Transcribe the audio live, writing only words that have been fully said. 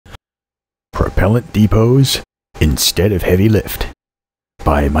Propellant Depots Instead of Heavy Lift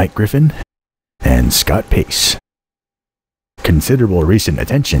by Mike Griffin and Scott Pace. Considerable recent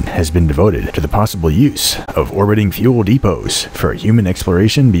attention has been devoted to the possible use of orbiting fuel depots for human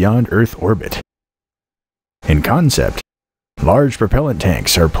exploration beyond Earth orbit. In concept, large propellant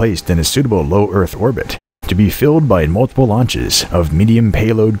tanks are placed in a suitable low Earth orbit to be filled by multiple launches of medium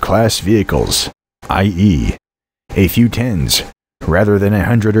payload class vehicles, i.e., a few tens rather than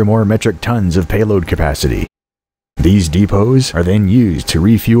 100 or more metric tons of payload capacity. These depots are then used to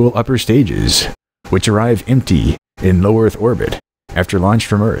refuel upper stages, which arrive empty in low Earth orbit after launch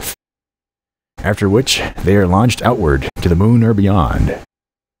from Earth, after which they are launched outward to the Moon or beyond.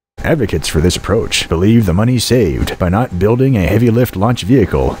 Advocates for this approach believe the money saved by not building a heavy lift launch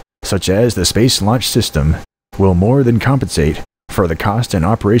vehicle, such as the Space Launch System, will more than compensate for the cost and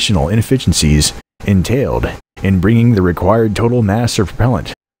operational inefficiencies entailed in bringing the required total mass of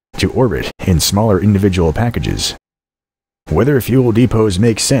propellant to orbit in smaller individual packages. Whether fuel depots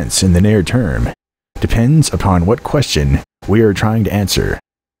make sense in the near term depends upon what question we are trying to answer.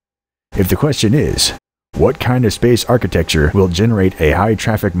 If the question is, what kind of space architecture will generate a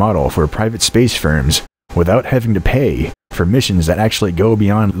high-traffic model for private space firms without having to pay for missions that actually go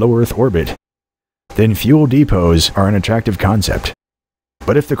beyond low Earth orbit, then fuel depots are an attractive concept.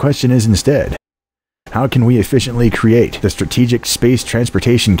 But if the question is instead, how can we efficiently create the strategic space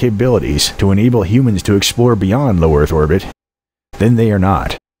transportation capabilities to enable humans to explore beyond low Earth orbit, then they are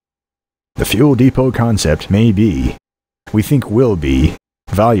not. The fuel depot concept may be, we think will be,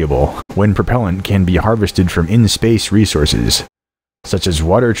 valuable when propellant can be harvested from in-space resources, such as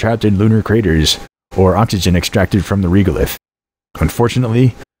water trapped in lunar craters or oxygen extracted from the regolith.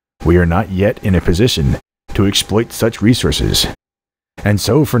 Unfortunately, we are not yet in a position to exploit such resources. And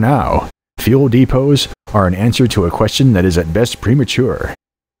so for now, fuel depots are an answer to a question that is at best premature.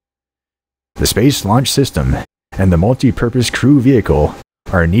 The Space Launch System and the multi-purpose crew vehicle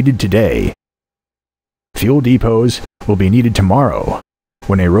are needed today. Fuel depots will be needed tomorrow,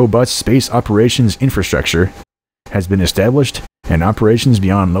 when a robust space operations infrastructure has been established and operations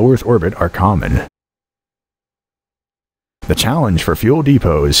beyond low Earth orbit are common. The challenge for fuel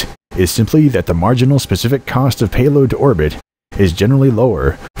depots is simply that the marginal specific cost of payload to orbit is generally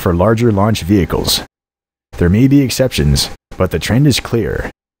lower for larger launch vehicles. There may be exceptions, but the trend is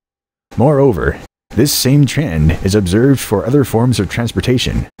clear. Moreover, this same trend is observed for other forms of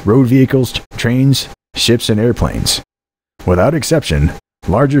transportation: road vehicles, trains, ships, and airplanes. Without exception,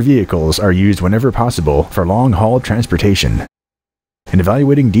 larger vehicles are used whenever possible for long-haul transportation. In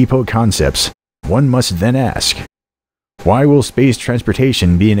evaluating depot concepts, one must then ask, why will space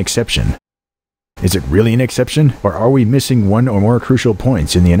transportation be an exception? Is it really an exception, or are we missing one or more crucial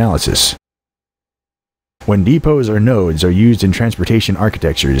points in the analysis? When depots or nodes are used in transportation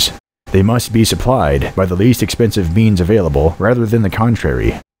architectures, they must be supplied by the least expensive means available rather than the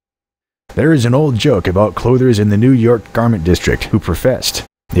contrary. There is an old joke about clothers in the New York garment district who professed,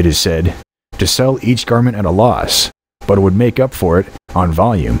 it is said, to sell each garment at a loss, but would make up for it on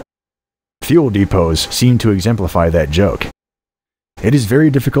volume. Fuel depots seem to exemplify that joke. It is very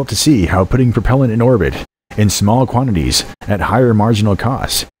difficult to see how putting propellant in orbit in small quantities at higher marginal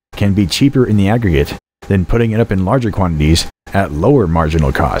costs can be cheaper in the aggregate than putting it up in larger quantities at lower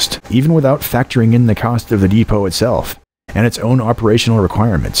marginal cost, even without factoring in the cost of the depot itself and its own operational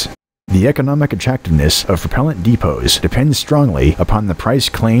requirements. The economic attractiveness of propellant depots depends strongly upon the price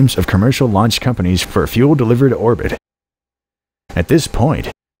claims of commercial launch companies for fuel delivered to orbit. At this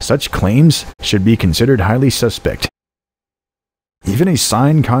point, such claims should be considered highly suspect. Even a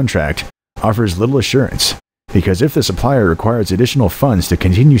signed contract offers little assurance, because if the supplier requires additional funds to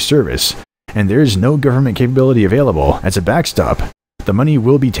continue service, and there is no government capability available as a backstop, the money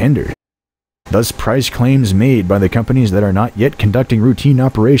will be tendered. Thus, price claims made by the companies that are not yet conducting routine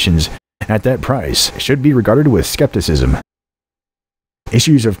operations at that price should be regarded with skepticism.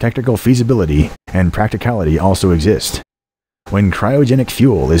 Issues of technical feasibility and practicality also exist. When cryogenic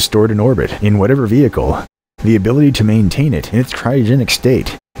fuel is stored in orbit in whatever vehicle, the ability to maintain it in its cryogenic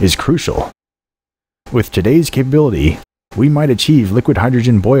state is crucial. With today's capability, we might achieve liquid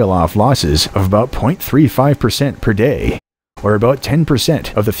hydrogen boil-off losses of about 0.35% per day, or about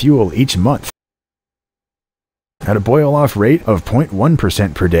 10% of the fuel each month. At a boil-off rate of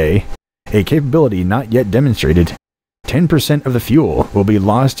 0.1% per day, a capability not yet demonstrated, 10% of the fuel will be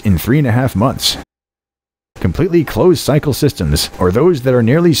lost in 3.5 months. Completely closed-cycle systems, or those that are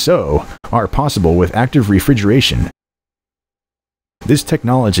nearly so, are possible with active refrigeration. This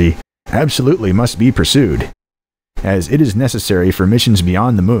technology absolutely must be pursued, as it is necessary for missions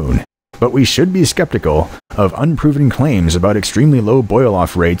beyond the Moon, but we should be skeptical of unproven claims about extremely low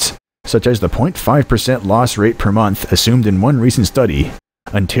boil-off rates such as the 0.5% loss rate per month assumed in one recent study,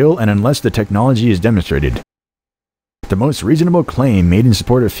 until and unless the technology is demonstrated. The most reasonable claim made in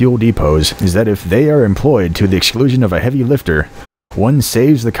support of fuel depots is that if they are employed to the exclusion of a heavy lifter, one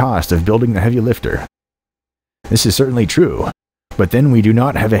saves the cost of building the heavy lifter. This is certainly true, but then we do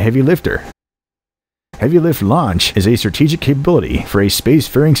not have a heavy lifter. Heavy lift launch is a strategic capability for a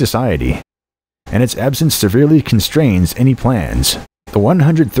spacefaring society, and its absence severely constrains any plans. The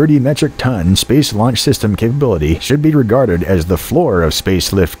 130 metric ton space launch system capability should be regarded as the floor of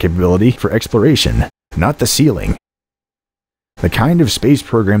space lift capability for exploration, not the ceiling. The kind of space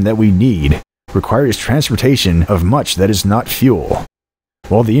program that we need requires transportation of much that is not fuel.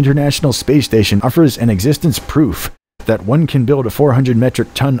 While the International Space Station offers an existence proof that one can build a 400 metric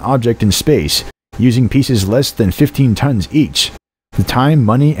ton object in space using pieces less than 15 tons each, the time,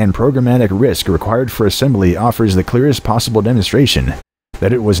 money, and programmatic risk required for assembly offers the clearest possible demonstration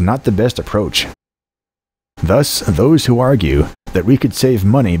that it was not the best approach. Thus, those who argue that we could save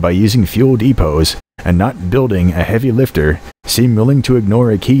money by using fuel depots and not building a heavy lifter seem willing to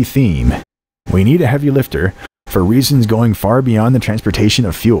ignore a key theme. We need a heavy lifter for reasons going far beyond the transportation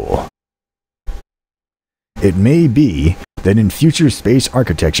of fuel. It may be that in future space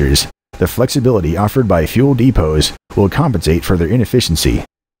architectures, the flexibility offered by fuel depots will compensate for their inefficiency,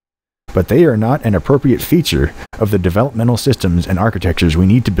 but they are not an appropriate feature of the developmental systems and architectures we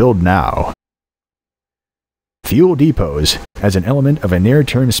need to build now. Fuel depots, as an element of a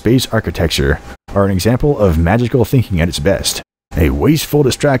near-term space architecture, are an example of magical thinking at its best, a wasteful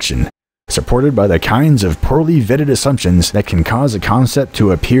distraction, supported by the kinds of poorly vetted assumptions that can cause a concept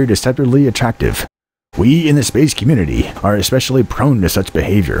to appear deceptively attractive. We in the space community are especially prone to such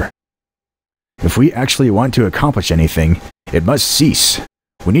behavior. If we actually want to accomplish anything, it must cease.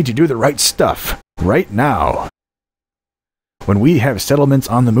 We need to do the right stuff, right now. When we have settlements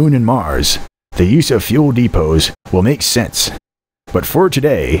on the Moon and Mars, the use of fuel depots will make sense. But for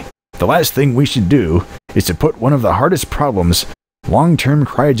today, the last thing we should do is to put one of the hardest problems, long-term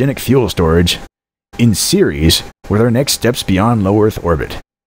cryogenic fuel storage, in series with our next steps beyond low Earth orbit.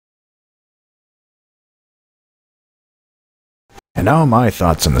 And now my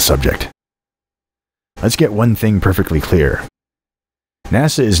thoughts on the subject. Let's get one thing perfectly clear.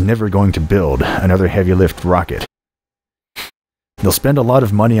 NASA is never going to build another heavy lift rocket. They'll spend a lot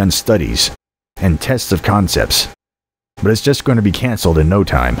of money on studies and tests of concepts, but it's just going to be cancelled in no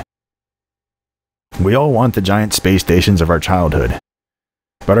time. We all want the giant space stations of our childhood,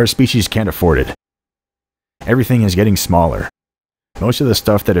 but our species can't afford it. Everything is getting smaller. Most of the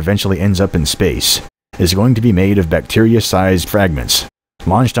stuff that eventually ends up in space is going to be made of bacteria-sized fragments,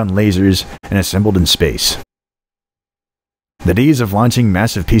 launched on lasers and assembled in space. The days of launching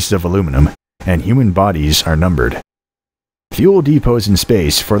massive pieces of aluminum and human bodies are numbered. Fuel depots in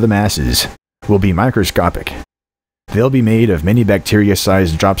space for the masses will be microscopic. They'll be made of many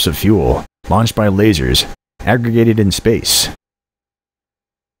bacteria-sized drops of fuel, launched by lasers, aggregated in space.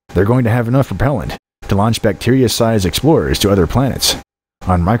 They're going to have enough propellant to launch bacteria-sized explorers to other planets,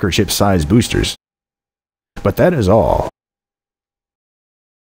 on microchip-sized boosters. But that is all.